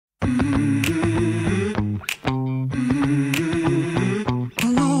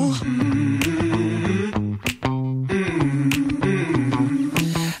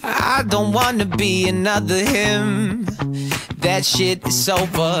wanna be another him. That shit is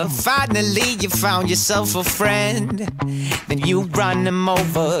over. Finally you found yourself a friend, then you run him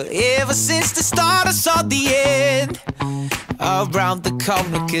over. Ever since the start I saw the end around the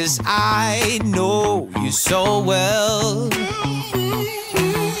corner, 'cause I know you so well.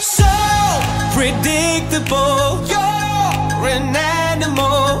 So predictable, you're an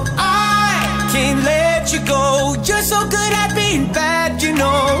animal. I can't let you go. You're so good at being bad, you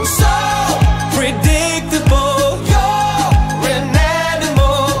know. So predictable, you're an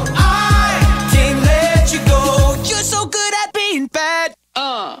animal. I can't let you go. You're so good at being bad.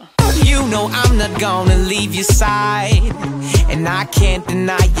 You know I'm not gonna leave your side, and I can't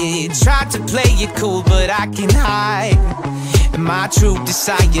deny it. Try to play it cool, but I can't hide my true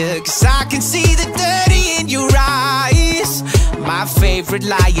desire, 'cause I can see the dirty in your eyes. My favorite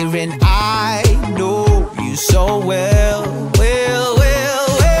liar, and I know you so well, well, well,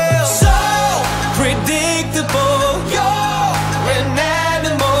 well. So predictable, you're an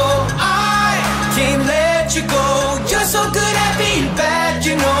animal. I can't let you go. You're so good at being bad,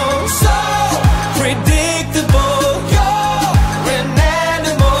 you know. So predictable, you're an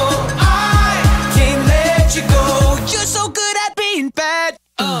animal. I can't let you go. You're so good at being bad.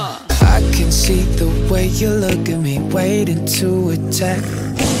 I can see the way you look at me, waiting to attack.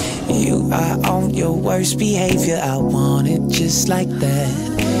 You are on your worst behavior, I want it just like that.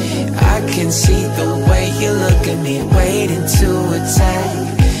 I can see the way you look at me, waiting to attack.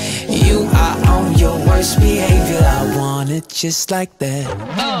 You are on your worst behavior, I want it just like that.